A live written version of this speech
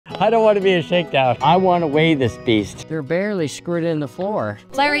I don't want to be a shakedown. I want to weigh this beast. They're barely screwed in the floor.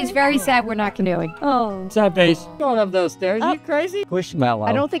 Larry's very sad we're not canoeing. Oh. Sad face. Going up those stairs. Are you crazy? Squishmallow.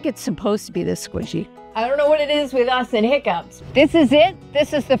 I don't think it's supposed to be this squishy. I don't know what it is with us and hiccups. This is it.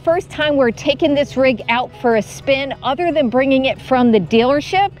 This is the first time we're taking this rig out for a spin other than bringing it from the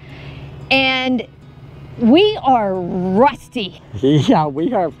dealership. And we are rusty. Yeah,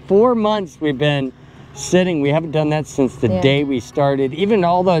 we are 4 months we've been sitting. We haven't done that since the day we started. Even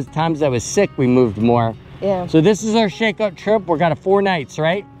all those times I was sick, we moved more. Yeah. So this is our shakeout trip. We're got 4 nights,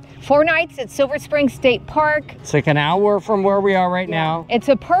 right? 4 nights at Silver Spring State Park. It's like an hour from where we are right now. It's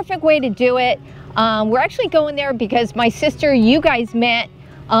a perfect way to do it. We're actually going there because my sister you guys met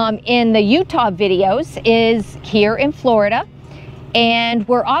in the Utah videos is here in Florida. And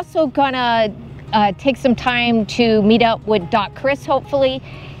we're also gonna take some time to meet up with Doc Chris, hopefully.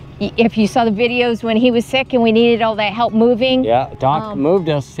 If you saw the videos when he was sick and we needed all that help moving. Yeah, Doc moved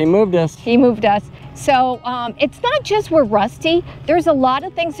us. He moved us. He moved us. So it's not just we're rusty. There's a lot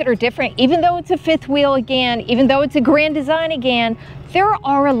of things that are different. Even though it's a fifth wheel again, even though it's a Grand Design again, there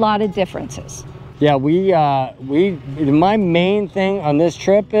are a lot of differences. Yeah, my main thing on this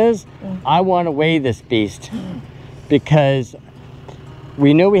trip is I want to weigh this beast because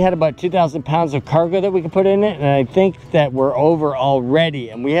we knew we had about 2,000 pounds of cargo that we could put in it, and I think that we're over already,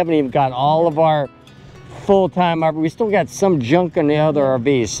 and we haven't even got all of our full-time RV. We still got some junk in the other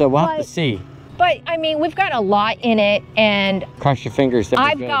RVs, so we'll have to see. But I mean, we've got a lot in it, and cross your fingers.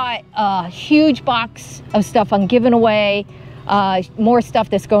 I've got a huge box of stuff I'm giving away. More stuff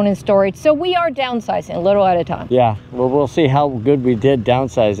that's going in storage. So we are downsizing a little at a time. Yeah, well, we'll see how good we did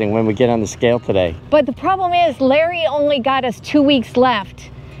downsizing when we get on the scale today. But the problem is Larry only got us 2 weeks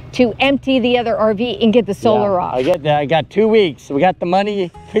left to empty the other RV and get the solar off. I got 2 weeks. We got the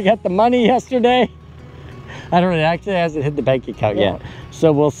money. We got the money yesterday. I don't know, it actually hasn't hit the bank account yet.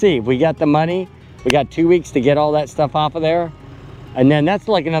 So we'll see. We got the money. We got 2 weeks to get all that stuff off of there. And then that's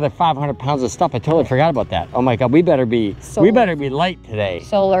like another 500 pounds of stuff. I totally forgot about that. Oh my God, we better be light today.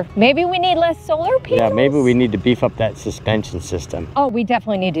 Solar. Maybe we need less solar panels. Yeah, maybe we need to beef up that suspension system. Oh, we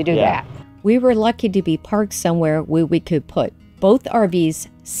definitely need to do that. We were lucky to be parked somewhere where we could put both RVs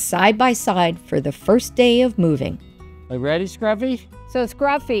side by side for the first day of moving. Are you ready, Scruffy? So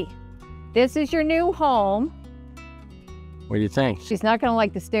Scruffy, this is your new home. What do you think? She's not gonna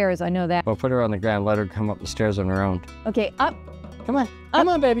like the stairs, I know that. Well, put her on the ground, let her come up the stairs on her own. Okay, up. Come on, come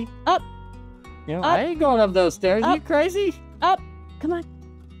on, baby. Up. You know, I ain't going up those stairs. Are you crazy? Up. Come on.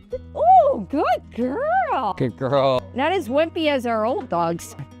 Oh, good girl. Good girl. Not as wimpy as our old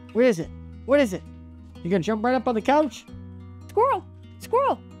dogs. Where is it? What is it? You gonna jump right up on the couch? Squirrel.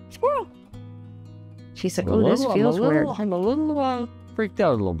 Squirrel. Squirrel. She's like, oh, this feels weird. I'm a little freaked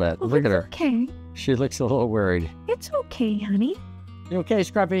out a little bit. Oh, look at her. Okay. She looks a little worried. It's okay, honey. You okay,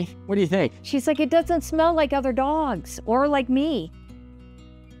 Scruffy? What do you think? She's like, it doesn't smell like other dogs or like me.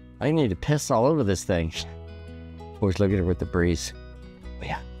 I need to piss all over this thing. Always look at her with the breeze. Oh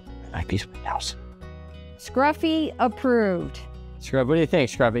yeah, I like these windows. Scruffy approved. Scruffy, what do you think,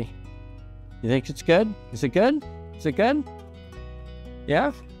 Scruffy? You think it's good? Is it good? Is it good?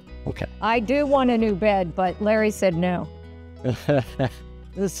 Yeah? Okay. I do want a new bed, but Larry said no.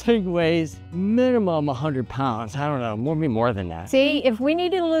 This thing weighs minimum 100 pounds. I don't know, maybe more than that. See, if we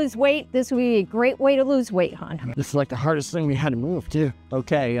need to lose weight, this would be a great way to lose weight, hon. This is like the hardest thing we had to move, too.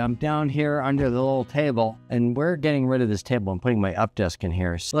 Okay, I'm down here under the little table, and we're getting rid of this table. I'm putting my up desk in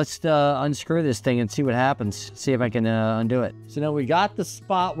here. So let's unscrew this thing and see what happens. See if I can undo it. So now we got the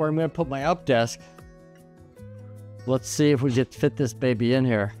spot where I'm gonna put my up desk. Let's see if we can fit this baby in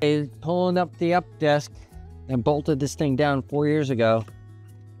here. Okay, pulling up the up desk and bolted this thing down 4 years ago.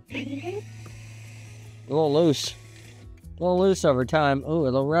 A little loose over time. Oh, a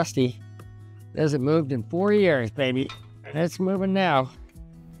little rusty. It hasn't moved in 4 years, baby. It's moving now.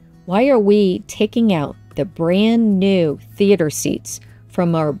 Why are we taking out the brand new theater seats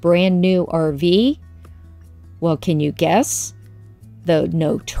from our brand new RV? Well, can you guess? The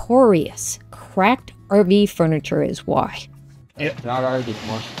notorious cracked RV furniture is why. It's not RV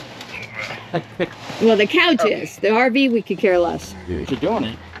anymore. Well, the couch is. The RV, we could care less. You're doing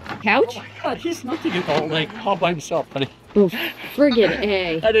it. Couch? Oh my God, he's not doing it all by himself, buddy. Oh, friggin'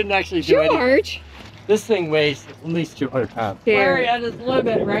 A. I didn't actually do it. George! This thing weighs at least 200 pounds. Larry at his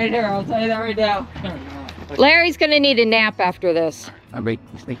limit right here, I'll tell you that right now. Larry's gonna need a nap after this. I mean,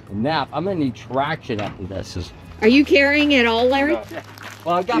 a nap. I'm gonna need traction after this. Are you carrying it all, Larry?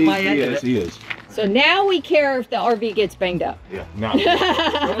 Well, I got my end of it. He is. So now we care if the RV gets banged up. Yeah, no.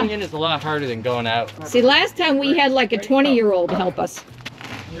 Going in is a lot harder than going out. See, last time we had like a 20-year-old help us.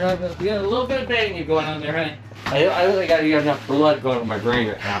 We got a little bit of banging going on there, honey. I don't think I got enough blood going to my brain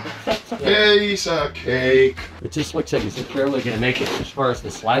right now. Piece of cake. It just looks like it's barely gonna make it as far as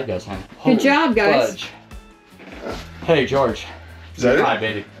the slide goes, huh? Good job, guys. Fudge. Hey, George. Is that Hi, it?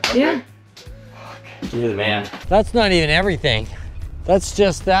 baby. Yeah. You're the man. That's not even everything. That's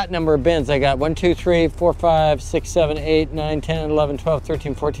just that number of bins. I got 1, 2, 3, 4, 5, 6, 7, 8, 9, 10, 11, 12,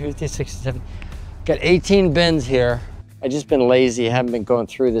 13, 14, 15, 16, 17. Got 18 bins here. I just been lazy, haven't been going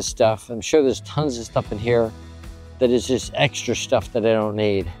through this stuff. I'm sure there's tons of stuff in here that is just extra stuff that I don't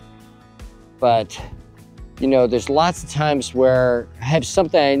need. But, you know, there's lots of times where I have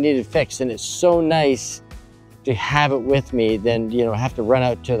something I need to fix and it's so nice to have it with me than, you know, have to run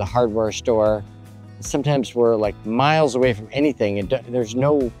out to the hardware store. Sometimes we're like miles away from anything and there's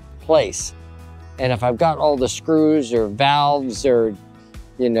no place. And if I've got all the screws or valves or,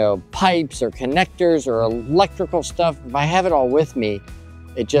 you know, pipes or connectors or electrical stuff, if I have it all with me,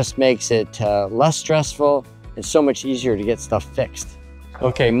 it just makes it less stressful and so much easier to get stuff fixed.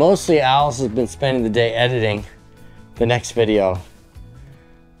 Okay, mostly Alice has been spending the day editing the next video,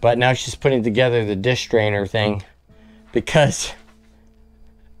 but now she's putting together the dish drainer thing because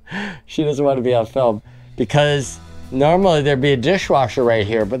she doesn't want to be on film, because normally there'd be a dishwasher right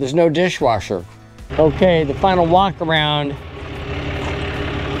here, but there's no dishwasher. Okay, the final walk around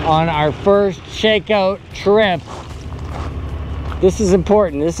on our first shakeout trip. This is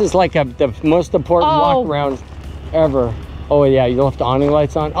important. This is like the most important walk around ever. Oh yeah, you left the awning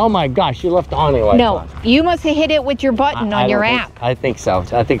lights on? Oh my gosh, you left the awning lights on. No, you must have hit it with your button on your app. I think so.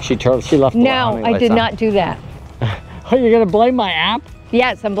 I think she left the awning lights on. No, I did not do that. Oh, you're gonna blame my app?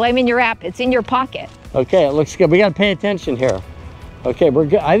 Yes, I'm blaming your app. It's in your pocket. Okay, it looks good. We gotta pay attention here. Okay, we're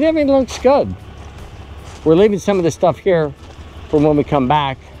good. I think it looks good. We're leaving some of the stuff here for when we come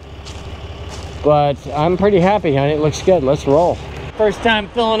back. But I'm pretty happy, honey. It looks good. Let's roll. First time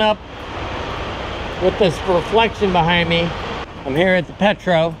filling up with this reflection behind me. I'm here at the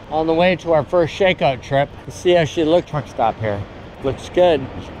Petro on the way to our first shakeout trip. Let's see how she looks. Truck stop here. Looks good.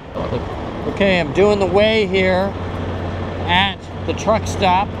 Okay, I'm doing the weigh here at the truck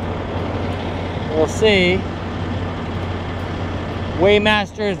stop. We'll see.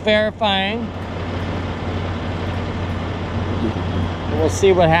 Weighmaster is verifying. We'll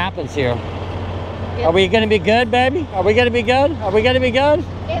see what happens here. Are we gonna be good, baby? Are we gonna be good? Are we gonna be good?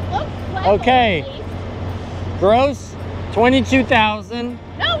 It looks level. Okay. Gross, 22,000.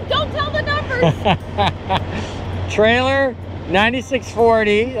 No, don't tell the numbers. Trailer,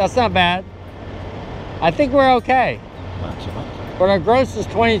 9640. That's not bad. I think we're okay. But our gross is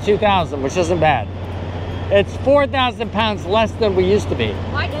 22,000, which isn't bad. It's 4,000 pounds less than we used to be.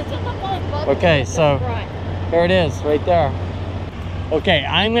 Why does it look like both? Okay, so there it is, right there. Okay,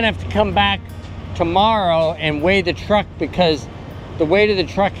 I'm gonna have to come back tomorrow and weigh the truck because the weight of the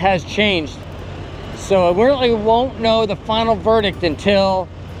truck has changed. So I really won't know the final verdict until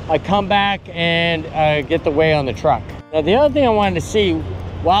I come back and get the weigh on the truck. Now the other thing I wanted to see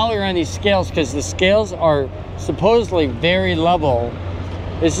while we were on these scales, because the scales are supposedly very level,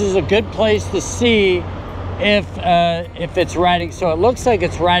 this is a good place to see if it's riding. So it looks like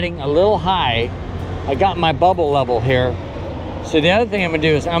it's riding a little high. I got my bubble level here. So the other thing I'm gonna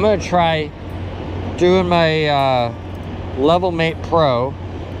do is I'm gonna try doing my Level Mate Pro,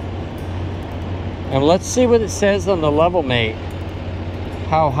 and let's see what it says on the Level Mate,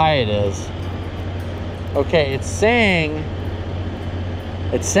 how high it is. Okay, it's saying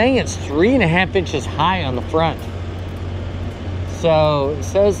it's 3.5 inches high on the front. So it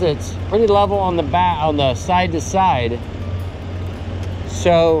says it's pretty level on the back, on the side to side.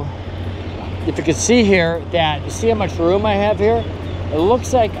 So if you can see here that, you see how much room I have here? It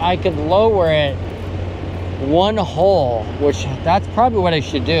looks like I could lower it one hole, which that's probably what I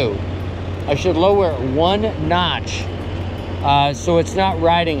should do. I should lower it one notch so it's not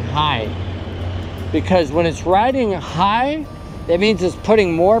riding high. Because when it's riding high, that means it's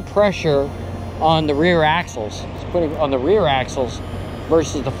putting more pressure on the rear axles. It's putting on the rear axles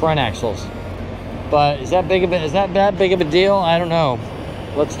versus the front axles. But is that that big of a deal? I don't know.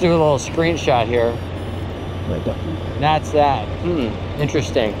 Let's do a little screenshot here. That's that.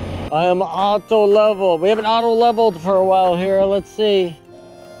 Interesting. I am auto level. We haven't auto leveled for a while here. Let's see.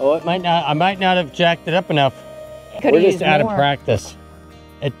 Oh, it might not. I might not have jacked it up enough. We're just out of practice.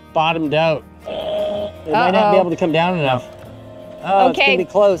 It bottomed out. It might not be able to come down enough. Oh, it's gonna be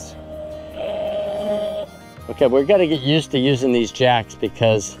close. Okay, we're gonna get used to using these jacks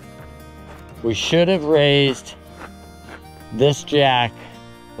because we should have raised this jack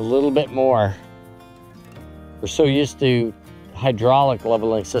a little bit more. We're so used to hydraulic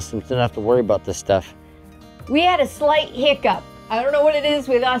leveling systems, didn't have to worry about this stuff. We had a slight hiccup. I don't know what it is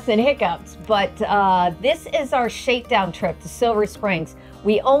with us and hiccups, but this is our shakedown trip to Silver Springs.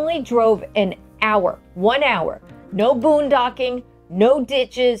 We only drove an hour, 1 hour. No boondocking, no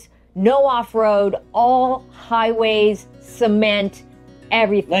ditches, no off-road, all highways, cement,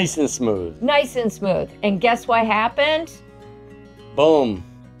 everything. Nice and smooth. Nice and smooth. And guess what happened? Boom.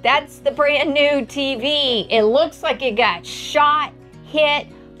 That's the brand new TV. It looks like it got shot, hit,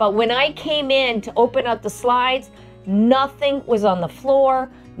 but when I came in to open up the slides, nothing was on the floor,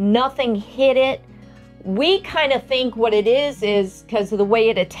 nothing hit it. We kind of think what it is because of the way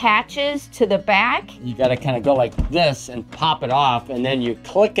it attaches to the back. You got to kind of go like this and pop it off, and then you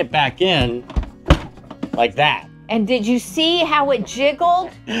click it back in like that. And did you see how it jiggled?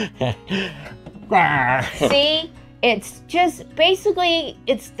 See? It's just basically,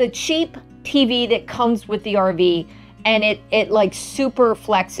 it's the cheap TV that comes with the RV, and it like super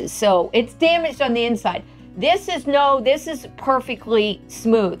flexes. So it's damaged on the inside. This is perfectly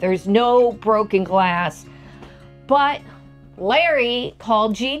smooth. There's no broken glass. But Larry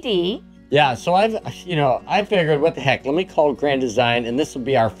called GD. Yeah, so I figured, what the heck, let me call Grand Design, and this will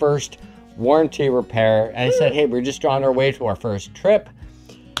be our first warranty repair. And I said, hey, we're just on our way to our first trip.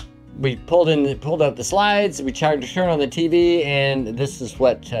 We pulled out the slides, we tried to turn on the TV, and this is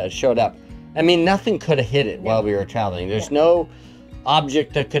what showed up. I mean, nothing could have hit it while we were traveling. There's no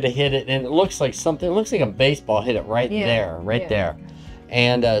object that could have hit it, and it looks like a baseball hit it right there.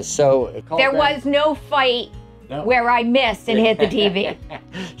 And so there was no fight where I missed and hit the TV.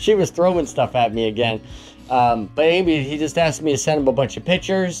 She was throwing stuff at me again. But anyway, he just asked me to send him a bunch of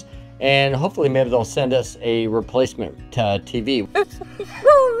pictures, and hopefully maybe they'll send us a replacement TV.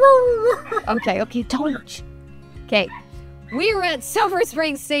 Okay, don't. Okay, we are at Silver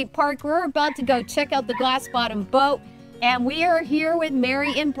Springs State Park. We're about to go check out the glass bottom boat, and we are here with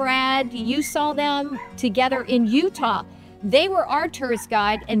Mary and Brad. You saw them together in Utah. They were our tourist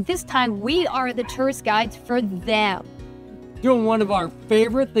guide, and this time we are the tourist guides for them. Doing one of our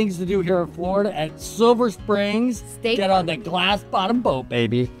favorite things to do here in Florida at Silver Springs. Get on the glass bottom boat,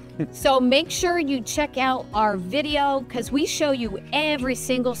 baby. So make sure you check out our video, because we show you every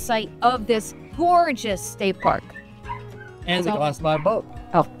single site of this gorgeous state park. And the glass bottom boat.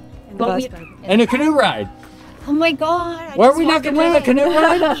 Oh. And a canoe ride. Oh my God. Were we not going to do the canoe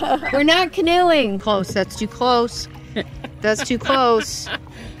ride? We're not canoeing. Close. That's too close. That's too close.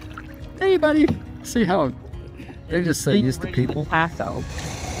 Hey, buddy. See how they're just so used to people. Paso.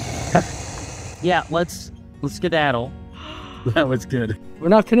 Yeah, let's skedaddle. That was good. We're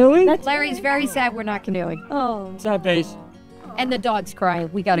not canoeing? Larry's very sad we're not canoeing. Oh. Sad face. And the dog's crying.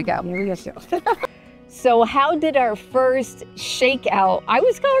 We gotta go. We gotta go. So how did our first shakeout? I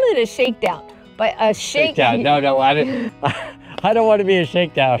was calling it a shakedown, but a shakedown. No, I didn't. I don't want to be a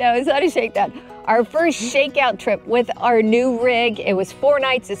shakedown. No, it's not a shakedown. Our first shakeout trip with our new rig. It was 4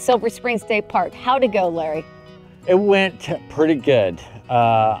 nights at Silver Springs State Park. How'd it go, Larry? It went pretty good.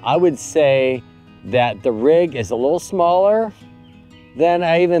 I would say that the rig is a little smaller than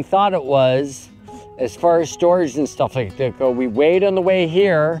I even thought it was as far as storage and stuff like that go. We weighed on the way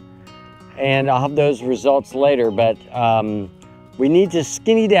here, and I'll have those results later, but we need to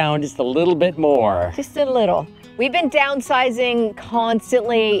skinny down just a little bit more. Just a little. We've been downsizing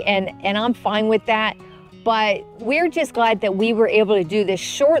constantly, and I'm fine with that, but we're just glad that we were able to do this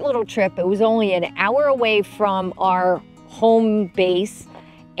short little trip. It was only an hour away from our home base,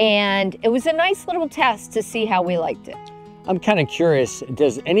 and it was a nice little test to see how we liked it. I'm kind of curious,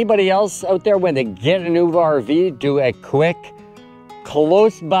 does anybody else out there, when they get a new RV, do a quick,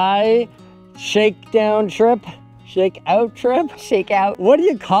 close by shakedown trip? Shakeout trip? Shakeout. What do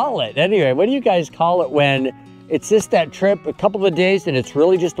you call it? Anyway, what do you guys call it when it's just that trip, a couple of days, and it's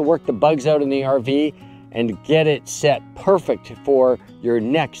really just to work the bugs out in the RV and get it set perfect for your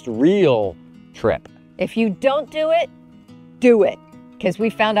next real trip? If you don't do it, because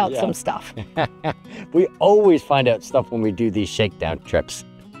we found out some stuff. We always find out stuff when we do these shakedown trips.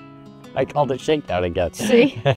 I called it shakedown again. See?